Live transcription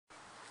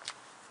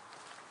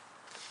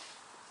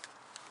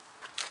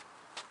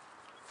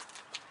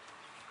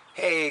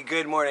Hey,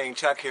 good morning.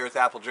 Chuck here with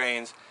Apple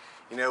Drains.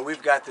 You know,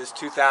 we've got this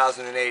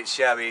 2008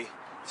 Chevy.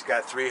 It's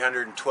got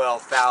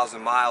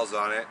 312,000 miles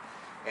on it,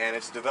 and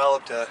it's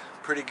developed a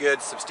pretty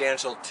good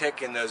substantial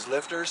tick in those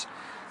lifters.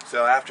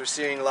 So after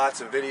seeing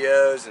lots of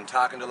videos and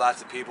talking to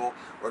lots of people,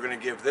 we're going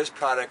to give this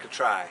product a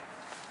try.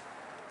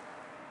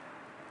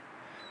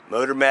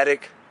 Motor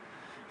Medic,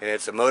 and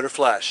it's a motor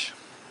flush.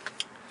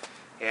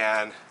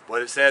 And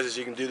what it says is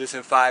you can do this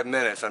in 5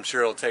 minutes. I'm sure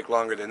it'll take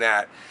longer than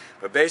that.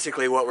 But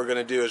basically what we're going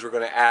to do is we're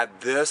going to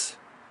add this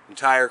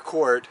entire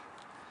quart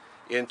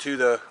into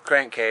the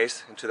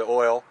crankcase, into the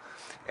oil,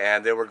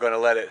 and then we're going to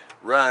let it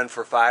run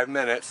for 5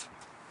 minutes.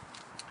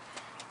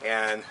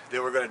 And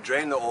then we're going to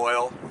drain the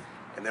oil,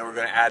 and then we're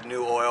going to add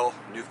new oil,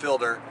 new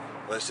filter.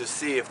 Let's just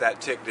see if that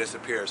tick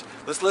disappears.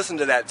 Let's listen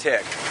to that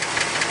tick.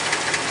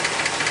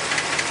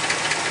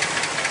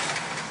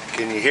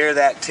 Can you hear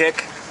that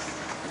tick?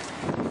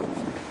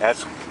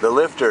 That's the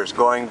lifters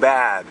going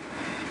bad.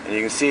 And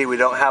you can see we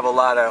don't have a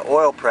lot of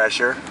oil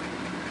pressure.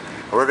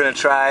 We're going to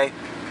try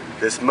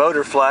this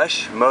motor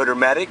flush, Motor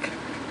Medic,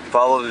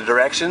 follow the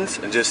directions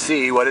and just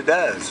see what it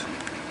does.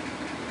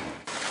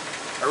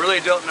 I really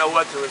don't know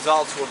what the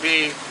results will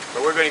be,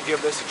 but we're going to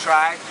give this a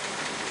try,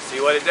 see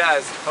what it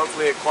does.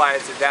 Hopefully it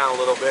quiets it down a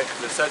little bit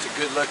because it's such a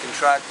good looking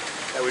truck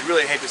that we'd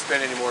really hate to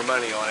spend any more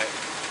money on it.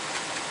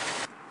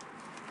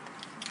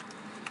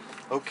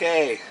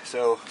 Okay,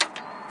 so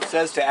it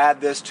says to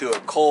add this to a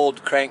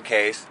cold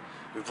crankcase.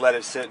 We've let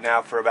it sit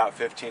now for about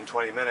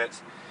 15-20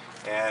 minutes,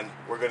 and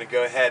we're going to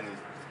go ahead and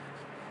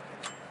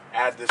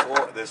add this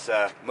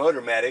Motor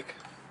Medic,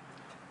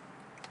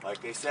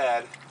 like they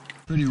said.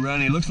 Pretty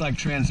runny, looks like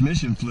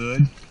transmission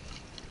fluid.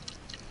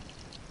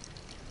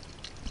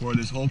 Pour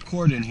this whole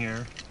quart in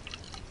here.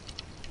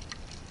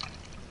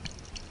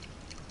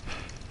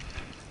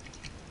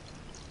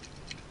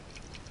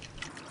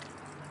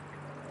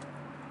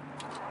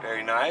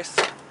 Very nice.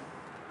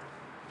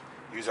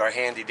 Use our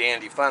handy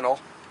dandy funnel.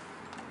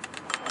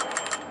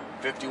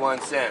 51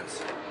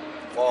 cents,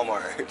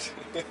 Walmart.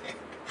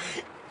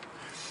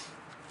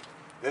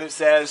 Then it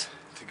says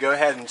to go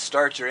ahead and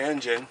start your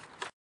engine.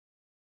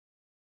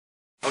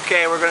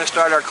 Okay, we're going to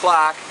start our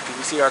clock. You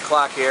can see our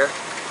clock here.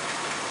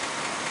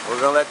 We're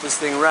going to let this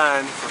thing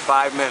run for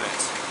 5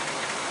 minutes.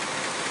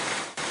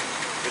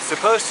 It's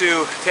supposed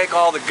to take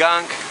all the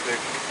gunk, the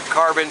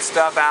carbon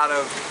stuff out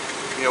of,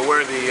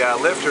 where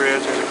the lifter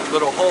is. There's a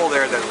little hole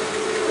there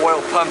that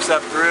oil pumps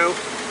up through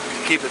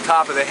to keep the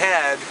top of the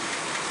head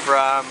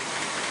from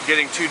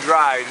getting too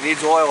dry. It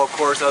needs oil, of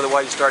course,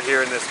 otherwise you start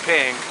hearing this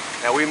ping.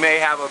 Now we may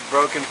have a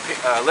broken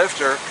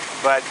lifter,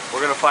 but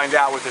we're going to find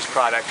out with this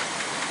product.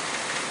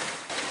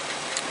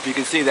 If you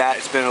can see that,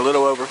 it's been a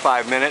little over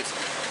 5 minutes.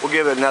 We'll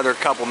give it another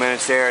couple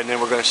minutes there, and then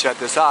we're going to shut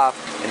this off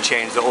and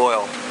change the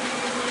oil.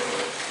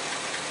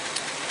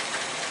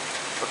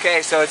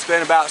 Okay, so it's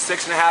been about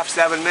 6.5,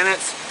 7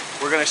 minutes.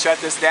 We're going to shut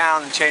this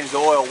down and change the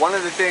oil. One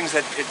of the things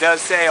that it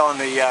does say on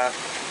the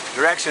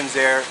directions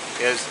there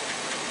is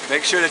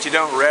make sure that you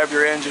don't rev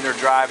your engine or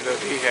drive the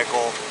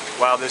vehicle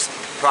while this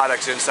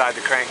product's inside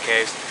the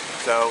crankcase.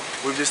 So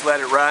we've just let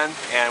it run,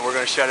 and we're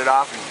going to shut it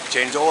off and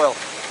change the oil.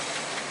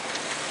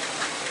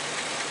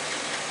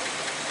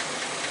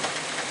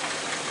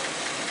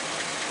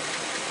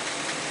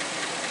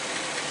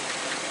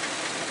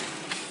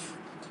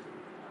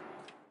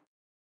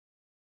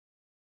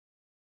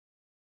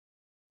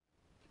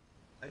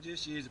 I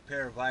just use a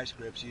pair of vice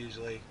grips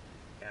usually,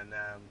 and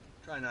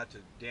try not to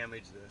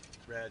damage the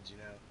threads,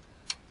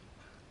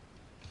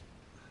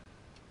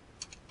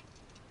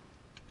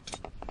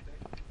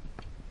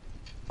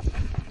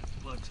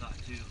 Plug's hot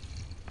too.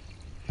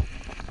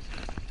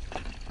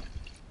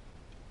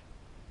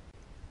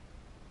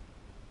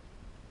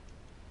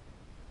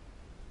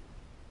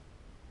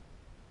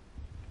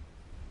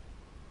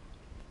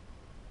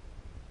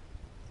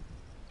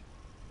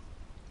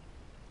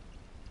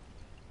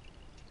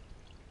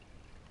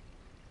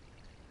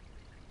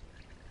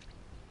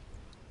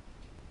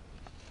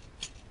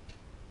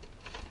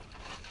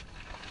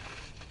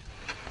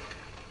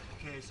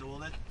 Okay, so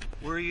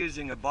we're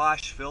using a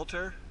Bosch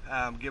filter.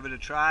 Give it a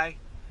try.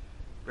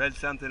 Read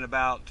something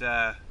about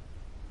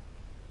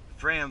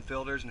Fram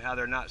filters and how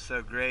they're not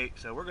so great,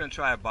 so we're going to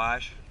try a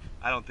Bosch.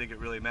 I don't think it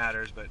really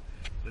matters, but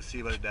let's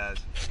see what it does.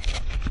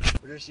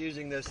 We're just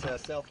using this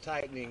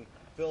self-tightening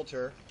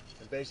filter,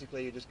 and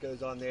basically it just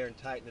goes on there and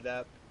tighten it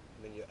up,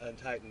 and then you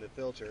untighten the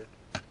filter.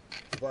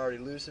 We've already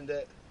loosened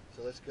it,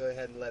 so let's go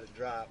ahead and let it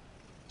drop.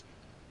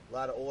 A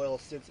lot of oil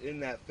sits in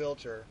that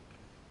filter,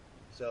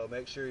 so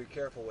make sure you're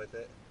careful with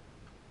it.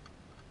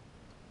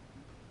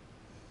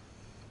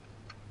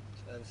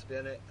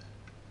 Unspin it,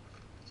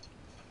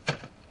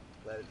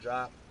 let it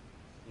drop.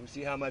 You can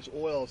see how much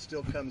oil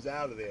still comes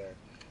out of there.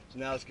 So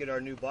now let's get our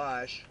new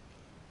Bosch.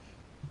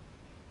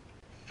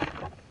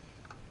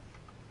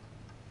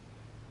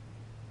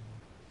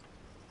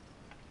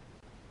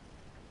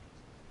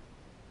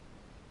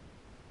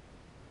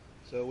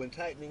 So when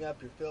tightening up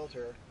your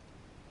filter,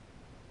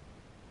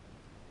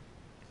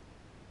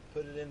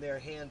 put it in there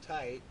hand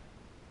tight.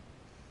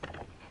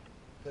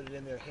 Put it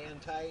in there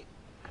hand tight.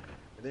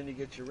 And then you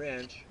get your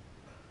wrench.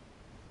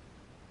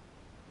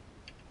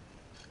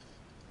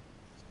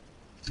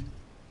 You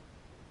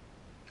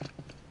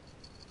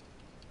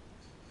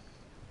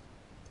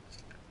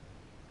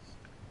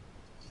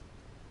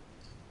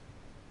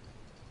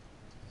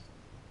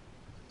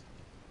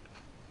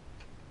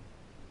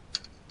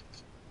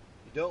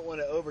don't want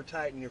to over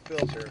tighten your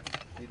filter.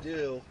 If you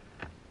do,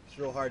 it's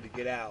real hard to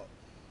get out.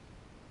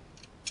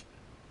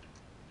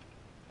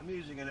 I'm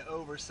using an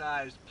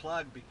oversized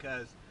plug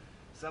because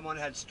someone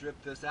had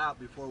stripped this out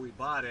before we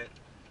bought it,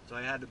 so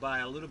I had to buy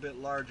a little bit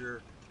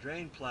larger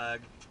drain plug,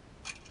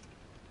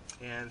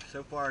 and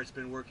so far it's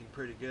been working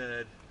pretty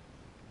good.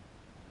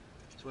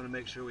 Just want to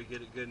make sure we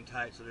get it good and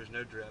tight so there's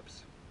no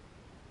drips.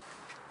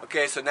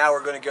 Okay, so now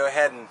we're going to go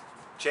ahead and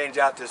change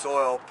out this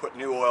oil, put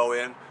new oil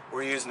in.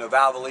 We're using a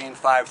Valvoline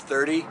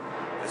 530.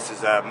 This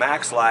is a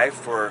max life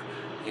for,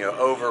 you know,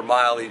 over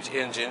mileage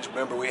engines.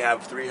 Remember, we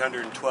have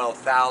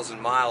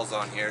 312,000 miles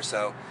on here,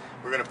 so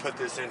we're going to put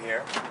this in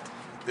here.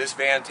 This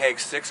van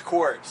takes 6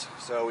 quarts,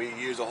 so we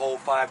use a whole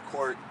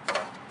 5-quart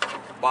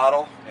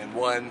bottle and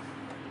 1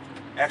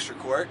 extra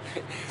quart.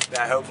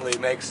 That hopefully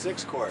makes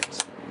 6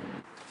 quarts.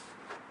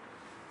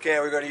 Okay,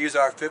 we're going to use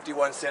our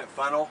 51-cent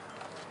funnel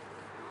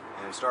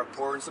and start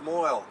pouring some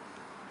oil.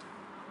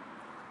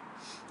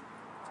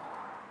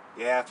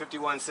 Yeah,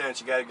 51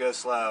 cents, you got to go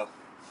slow.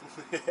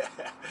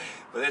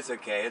 But it's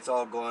okay, it's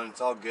all going,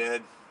 it's all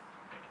good.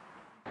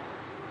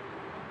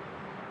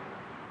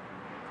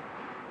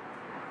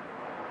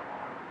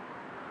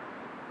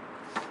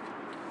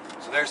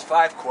 So there's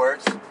 5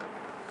 quarts.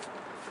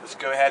 Let's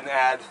go ahead and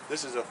add,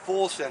 this is a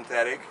full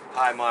synthetic,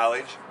 high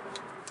mileage.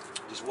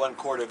 Just 1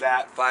 quart of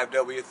that,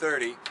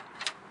 5W30,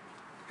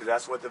 because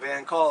that's what the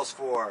van calls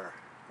for,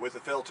 with a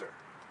filter.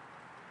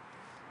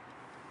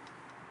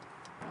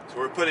 So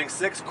we're putting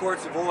 6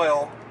 quarts of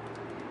oil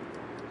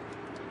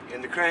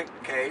in the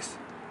crankcase.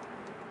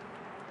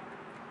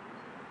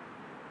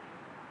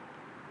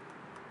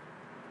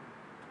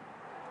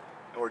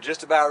 And we're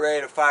just about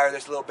ready to fire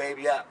this little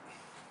baby up.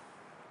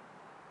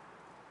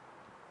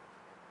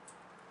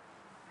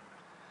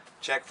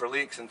 Check for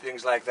leaks and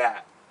things like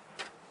that.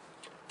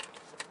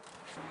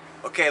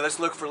 Okay, let's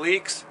look for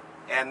leaks,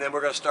 and then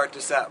we're going to start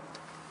this up.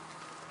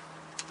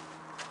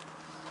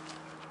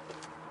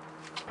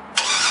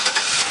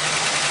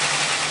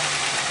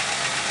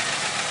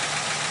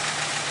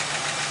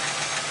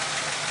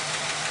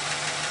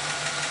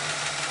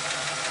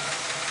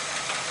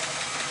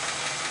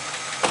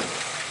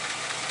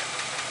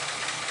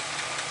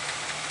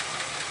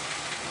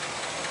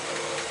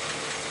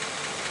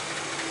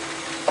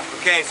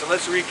 Okay, so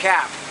let's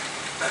recap.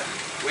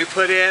 We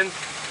put in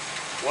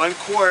 1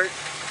 quart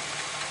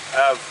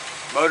of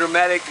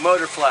Motor-Medic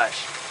motor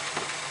flush.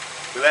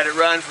 We let it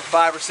run for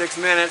 5 or 6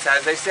 minutes,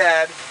 as they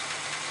said.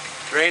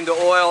 Drained the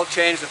oil,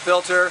 changed the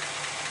filter,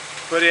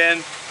 put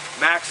in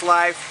Max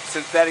Life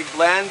synthetic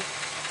blend.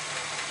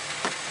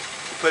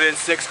 We put in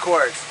 6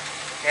 quarts.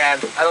 And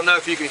I don't know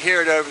if you can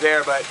hear it over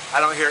there, but I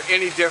don't hear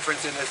any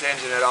difference in this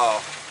engine at all.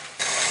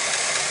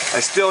 I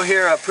still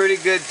hear a pretty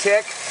good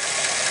tick.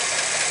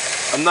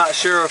 I'm not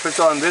sure if it's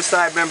on this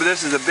side. Remember,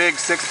 this is a big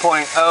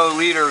 6.0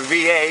 liter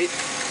V8.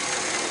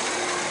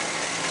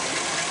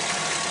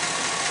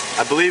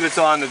 I believe it's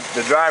on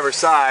the driver's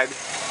side.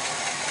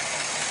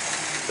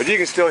 But you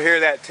can still hear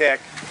that tick.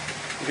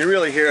 You can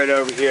really hear it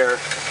over here.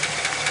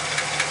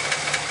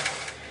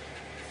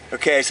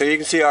 Okay, so you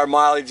can see our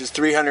mileage is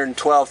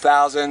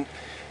 312,000. You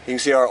can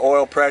see our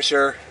oil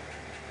pressure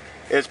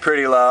is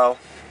pretty low.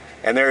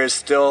 And there is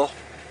still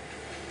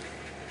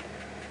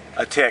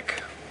a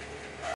tick